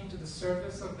look into the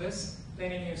surface of this,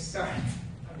 then you start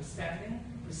understanding,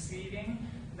 perceiving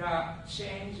the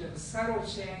change, the subtle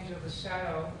change of the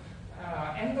shadow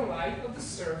and the light of the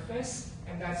surface,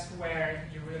 and that's where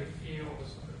you really feel the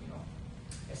sort of,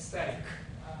 aesthetic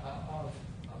of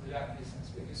the Japanese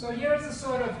sensibility. So here's a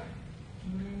sort of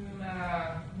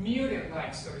muted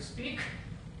light, so to speak,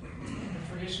 in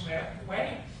the traditional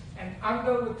way, and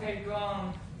Ando would take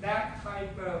on that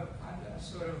type of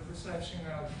sort of perception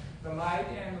of the light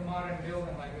in the modern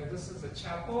building, like this is a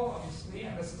chapel, obviously,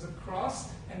 and this is a cross,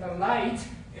 and the light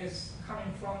is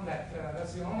coming from that.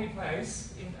 That's the only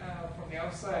place from the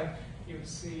outside you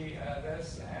see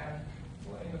this, and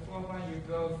in the floor plan you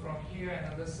go from here,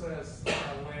 and this is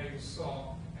where you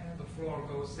saw, and the floor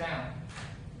goes down.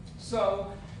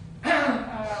 So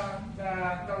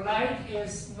the light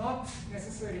is not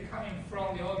necessarily coming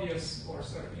from the obvious or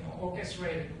sort of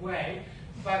orchestrated way,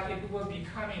 but it will be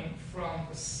coming from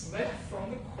the slit from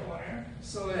the corner,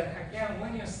 so that again,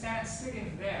 when you're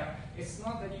sitting there, it's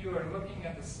not that you are looking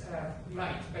at the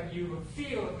light, but you will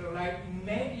feel the light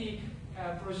maybe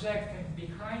projecting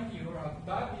behind you or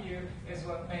above you is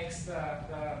what makes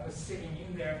the sitting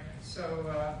in there.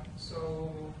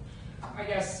 So I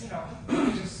guess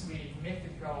religiously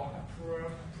mythical,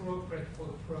 appropriate for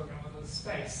the program of the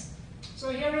space.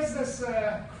 So here is this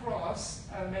cross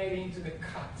made into the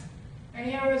cut. And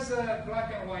here is a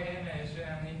black and white image,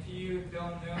 and if you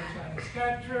don't know Chinese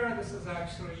character, this is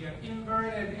actually an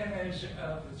inverted image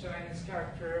of the Chinese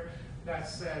character that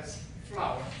says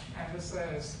flower, and this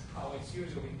is how it's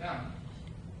usually done.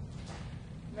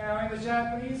 Now in the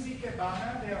Japanese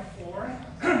ikebana, there are four,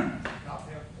 not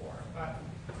there are four, but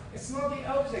it's not the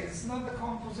object, it's not the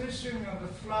composition of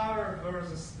the flower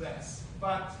versus this,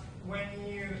 but when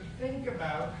you think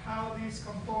about how these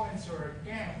components are,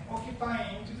 again,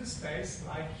 occupying into the space,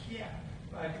 like here,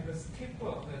 like this tip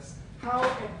of this, how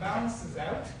it bounces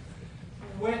out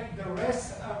with the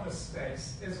rest of the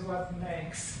space is what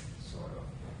makes sort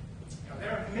of,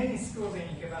 there are many schools in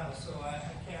Ikebana, so I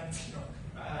can't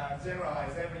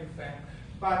generalize everything.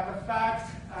 But the fact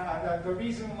that the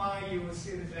reason why you will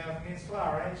see the Japanese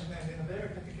flower arrangement in a very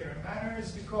particular manner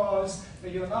is because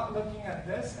you're not looking at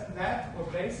this and that or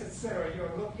base, etc.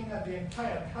 You're looking at the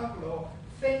entire tableau,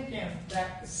 thinking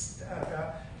that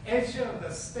the edge of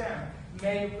the stem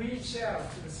may reach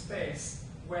out to the space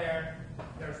where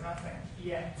there's nothing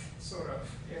yet, sort of,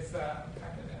 is the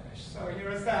kind of image. So here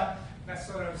is that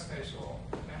sort of spatial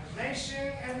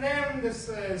imagination. And then this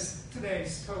is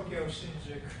today's Tokyo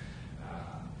Shinjuku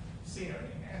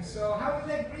scenery. And so how do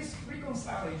they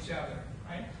reconcile each other,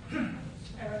 right?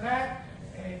 And that,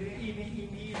 in the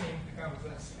evening becomes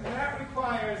this. And that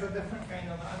requires a different kind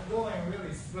of, I'm going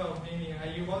really slow, meaning, are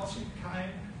you watching time?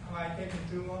 Am I taking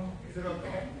too long? Is it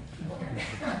okay? Okay.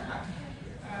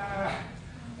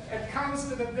 It comes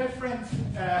with a different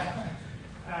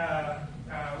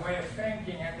way of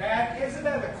thinking, and that is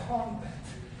about the content.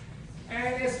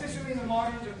 And especially in the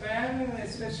modern Japan, and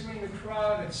especially in the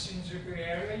crowded Shinjuku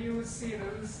area, you will see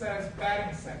that this says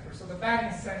batting center. So the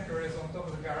batting center is on top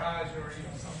of the garage, or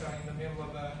sometime in the middle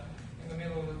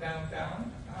of the downtown.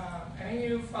 And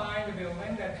you find a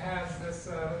building that has this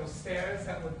little stairs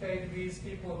that would take these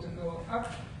people to go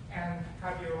up and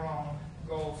have your own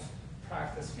golf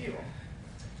practice field.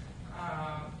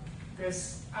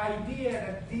 This idea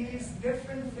that these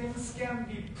different things can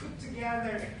be put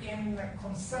together in a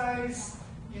concise,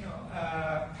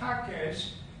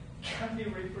 package can be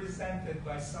represented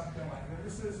by something like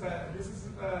this. This is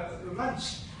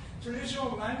lunch,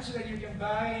 traditional lunch that you can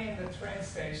buy in the train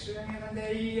station, and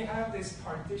they have these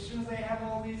partitions. They have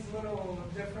all these little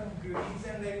different goodies,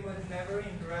 and they would never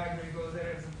interact. You go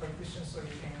there as a partition, so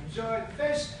you can enjoy the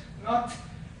fish, not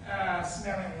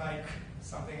smelling like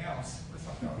something else.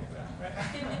 Something like that,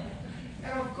 right?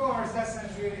 And of course, that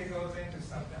sense really goes into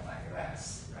something like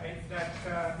this, right? That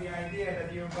the idea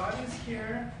that your body's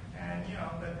here, and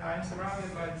that I'm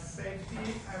surrounded by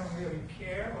safety. I don't really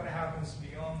care what happens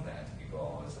beyond that,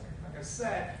 because, like I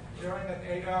said, during that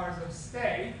 8 hours of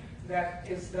stay, that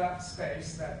is the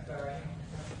space that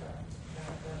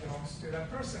belongs to that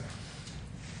person.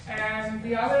 And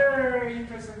the other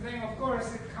interesting thing, of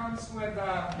course, it comes with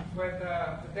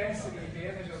the density, the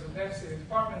image of the density.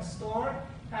 Department store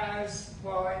has,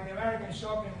 well, in the American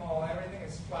shopping mall, everything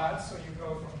is flat, so you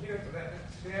go from here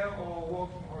to there, or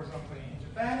walking horizontally. In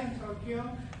Japan, in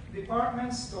Tokyo,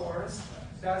 department stores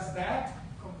does that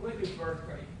completely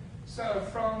vertically. So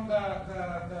from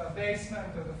the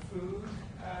basement of the food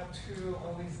to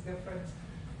all these different,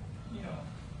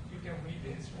 you can read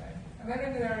this, right? And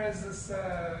then there is this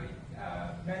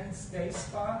men's day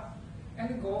spa and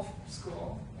the golf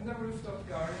school and the rooftop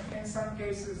garden. In some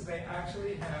cases, they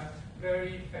actually have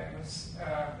very famous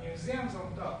museums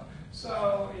on top.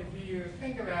 So if you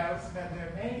think about that,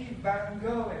 there may be Van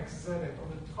Gogh exhibit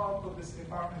on the top of this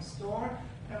department store,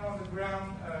 and on the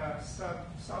ground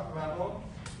sub-level,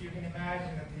 you can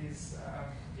imagine that these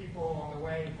people on the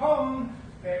way home,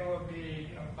 they will be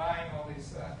buying all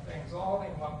these things all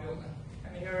in one building.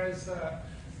 And here is a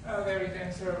very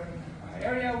dense urban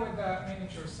area with a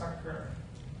miniature soccer.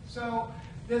 So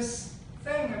this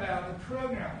thing about the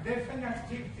program, different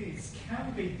activities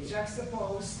can be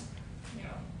juxtaposed,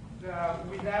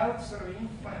 without sort of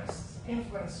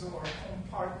influence or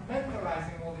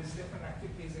compartmentalizing all these different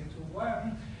activities into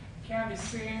one, can be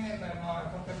seen in the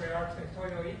contemporary architect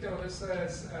Toyo Ito. This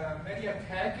is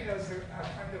Taeg as a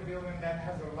kind of building that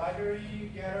has a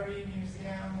library, gallery,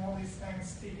 museum, all these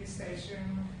things, TV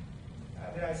station.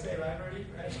 Did I say library?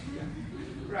 Right?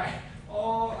 Right.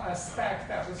 All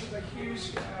stacked up. This is a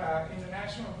huge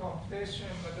international competition,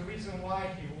 but the reason why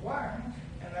he won,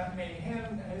 and that made him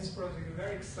and his project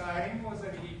very exciting, was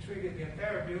that he treated the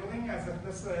entire building as if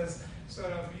this is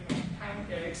sort of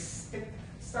pancakes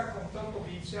stuck on top of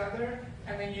each other,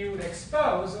 and then you would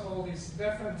expose all these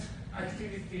different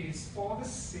activities for the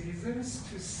citizens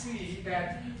to see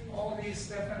that all these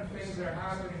different things are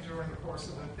happening during the course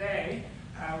of the day,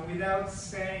 without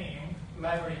saying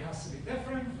library has to be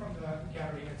different from the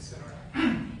gallery, etc.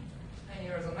 And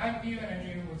here's a night view, and then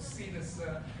you would see this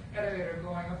elevator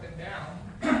going up and down.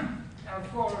 And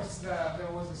of course,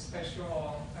 there was a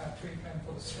special treatment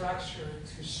for the structure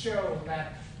to show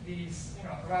that these,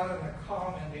 rather than a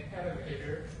column in the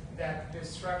elevator, that the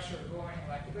structure going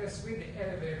like this with the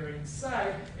elevator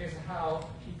inside is how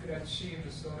he could achieve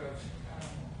the sort of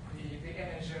the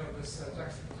energy of this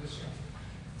juxtaposition.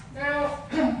 Now,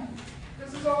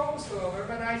 this is almost over,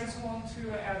 but I just want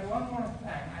to add one more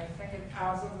thing. I think it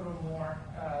adds a little more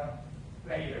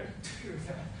layer to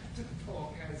the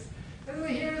talk.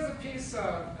 Here's a piece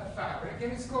of fabric,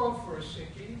 and it's called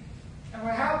furoshiki. And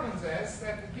what happens is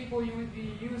that the people you would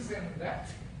be using that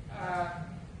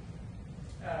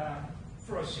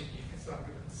furoshiki, it's like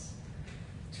this,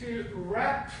 to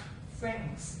wrap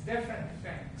things, different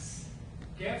things,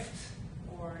 gift,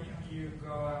 or you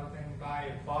go out and buy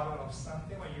a bottle of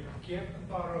something, or you give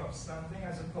a bottle of something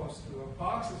as opposed to a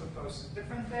box, as opposed to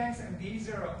different things. And these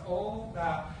are all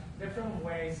the different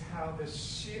ways how the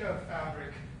sheet of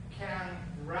fabric can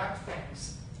wrap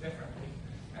things differently.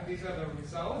 And these are the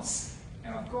results.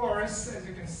 And of course, as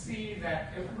you can see,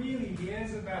 that it really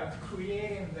is about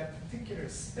creating that particular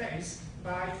space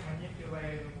by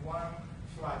manipulating one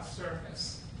flat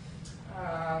surface.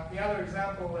 The other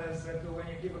example is that when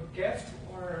you give a gift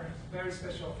or a very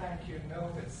special thank you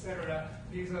note, etc.,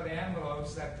 these are the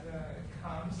envelopes that it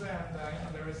comes,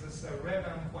 and there is this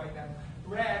ribbon, white and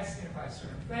red, signifies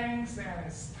certain things, and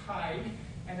it's tied,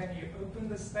 and then you open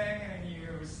this thing, and you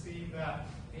receive the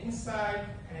inside,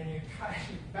 and then you tie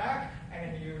it back,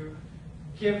 and then you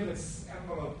give this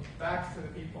envelope back to the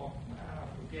people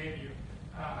who gave you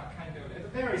it's a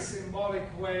very symbolic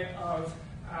way of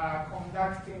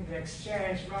conducting the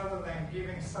exchange rather than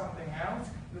giving something out.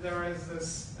 There is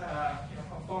this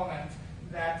component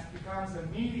that becomes a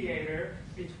mediator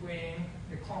between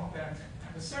the content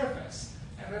and the surface.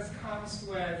 And this comes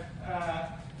with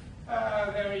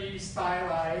a very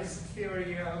stylized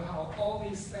theory of how all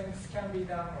these things can be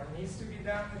done or needs to be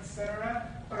done, etc.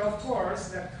 But of course,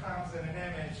 that comes in an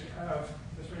image of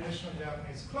the traditional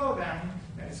Japanese clothing,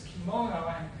 that is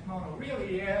kimono, and kimono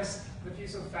really is the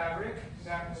piece of fabric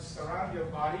that will surround your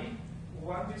body,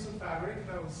 one piece of fabric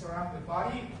that will surround the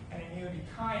body, and then you'll be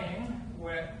tying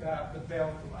with the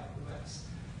belt like this.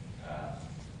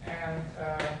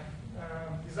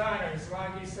 Designers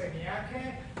like Issei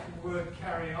Miyake would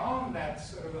carry on that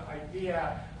sort of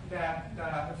idea that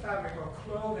the fabric or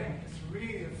clothing is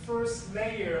really the first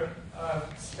layer of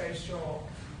spatial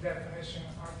definition,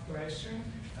 articulation,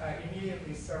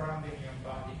 immediately surrounding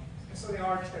your body. And so the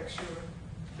architecture,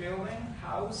 building,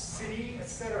 house, city,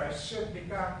 etc., should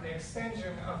become the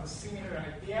extension of the similar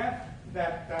idea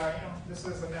that this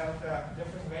is about a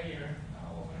different layer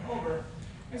over and over.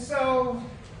 And so,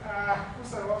 it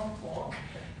was a long talk,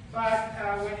 but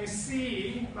when you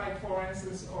see, like for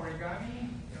instance, origami,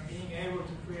 being able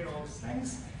to create all these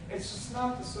things, it's just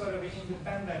not the sort of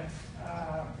independent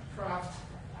craft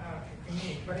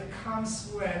technique, but it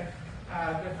comes with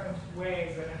different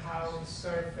ways and how the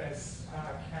surface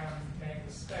can make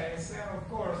the space. And of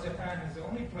course, Japan is the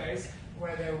only place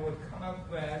where they would come up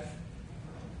with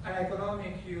an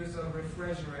economic use of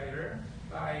refrigerator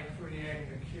by creating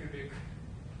the cubic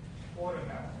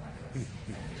watermelon like this.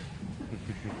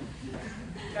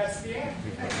 That's the end.